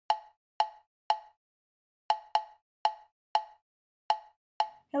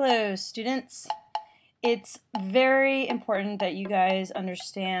Hello, students. It's very important that you guys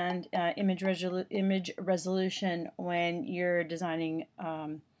understand image resolution when you're designing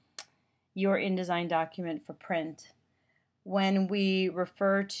your InDesign document for print. When we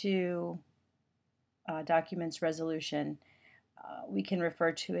refer to documents resolution, we can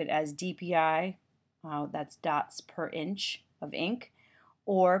refer to it as DPI, that's dots per inch of ink,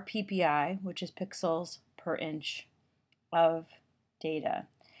 or PPI, which is pixels per inch of data.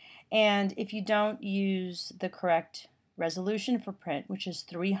 And if you don't use the correct resolution for print, which is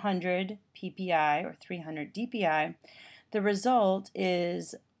 300 PPI or 300 DPI, the result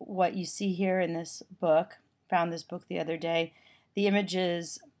is what you see here in this book. Found this book the other day. The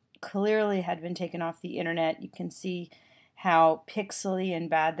images clearly had been taken off the internet. You can see how pixely and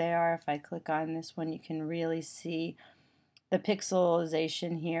bad they are. If I click on this one, you can really see the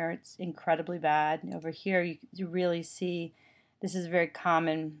pixelization here. It's incredibly bad. Over here, you really see this is very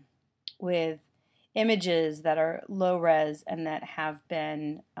common with images that are low res and that have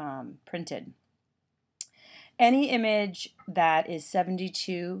been printed. Any image that is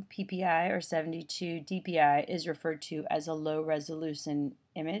 72 PPI or 72 DPI is referred to as a low resolution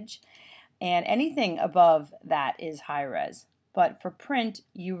image, and anything above that is high res. But for print,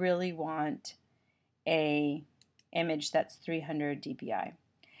 you really want a image that's 300 DPI.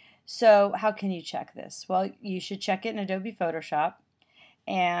 So how can you check this? Well, you should check it in Adobe Photoshop.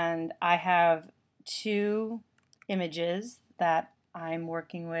 And I have two images that I'm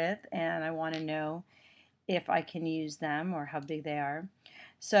working with, and I want to know if I can use them or how big they are.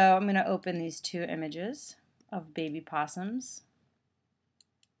 So I'm going to open these two images of baby possums.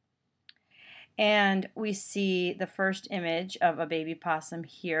 And we see the first image of a baby possum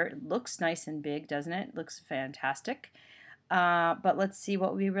here. It looks nice and big, doesn't it? It looks fantastic. But let's see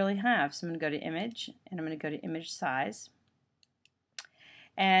what we really have. So I'm going to go to Image, and I'm going to go to Image Size.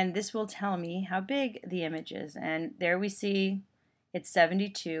 And this will tell me how big the image is. And there we see it's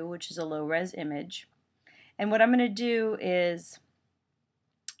 72, which is a low-res image. And what I'm going to do is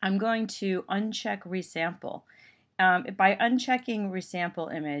I'm going to uncheck Resample. By unchecking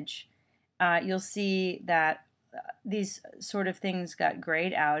Resample Image, you'll see that these sort of things got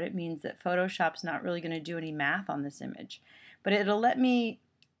grayed out. It means that Photoshop's not really going to do any math on this image. But it'll let me,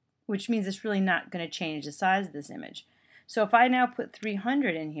 which means it's really not going to change the size of this image. So if I now put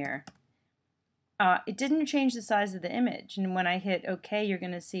 300 in here, it didn't change the size of the image. And when I hit OK, you're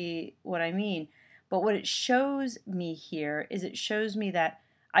going to see what I mean. But what it shows me here is it shows me that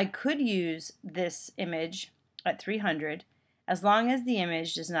I could use this image at 300 as long as the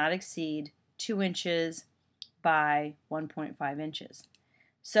image does not exceed 2 inches by 1.5 inches.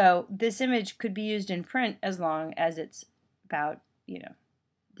 So this image could be used in print as long as it's about,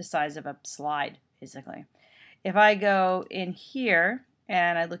 the size of a slide, basically. If I go in here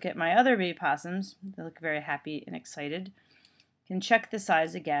and I look at my other baby possums, they look very happy and excited. I can check the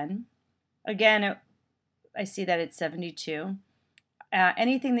size again. Again, I see that it's 72.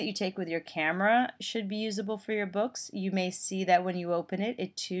 Anything that you take with your camera should be usable for your books. You may see that when you open it,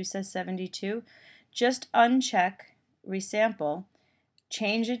 it too says 72. Just uncheck Resample,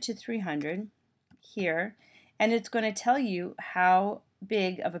 change it to 300 here, and it's going to tell you how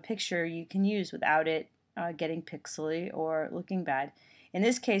big of a picture you can use without it getting pixely or looking bad. In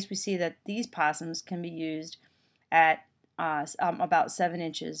this case, we see that these possums can be used at about 7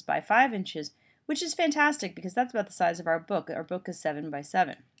 inches by 5 inches, which is fantastic because that's about the size of our book. Our book is 7 by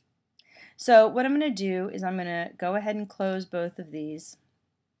 7. So what I'm going to do is I'm going to go ahead and close both of these.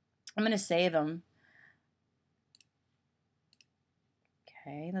 I'm going to save them.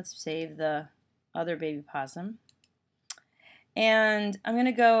 Okay, let's save the other baby possum. And I'm going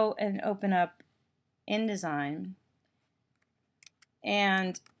to go and open up InDesign,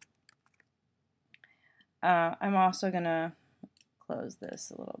 and I'm also going to close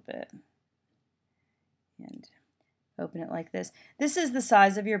this a little bit and open it like this. This is the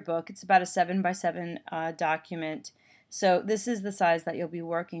size of your book. It's about a 7 by 7 document. So this is the size that you'll be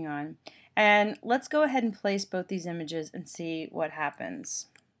working on. And let's go ahead and place both these images and see what happens.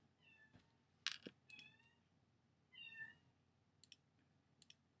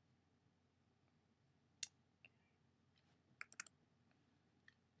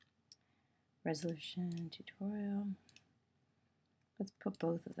 Resolution tutorial. Let's put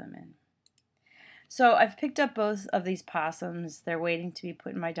both of them in. So I've picked up both of these possums. They're waiting to be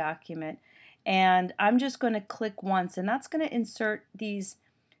put in my document. And I'm just going to click once, and that's going to insert these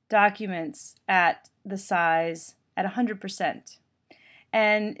documents at the size at 100%.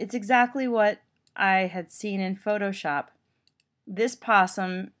 And it's exactly what I had seen in Photoshop. This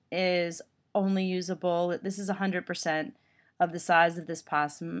possum is only usable, this is 100% of the size of this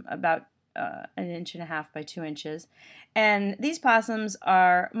possum, about 1.5 inches by 2 inches. And these possums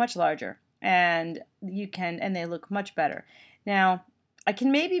are much larger, and they look much better. Now, I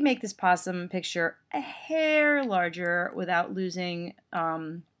can maybe make this possum picture a hair larger without without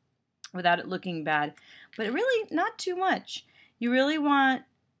it looking bad, but really not too much. You really want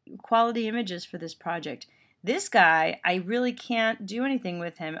quality images for this project. This guy, I really can't do anything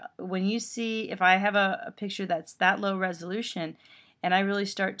with him. When you see, if I have a picture that's that low resolution and I really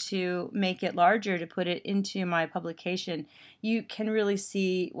start to make it larger to put it into my publication, you can really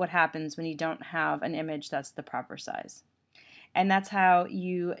see what happens when you don't have an image that's the proper size. And that's how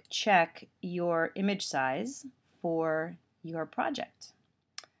you check your image size for your project.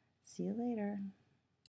 See you later.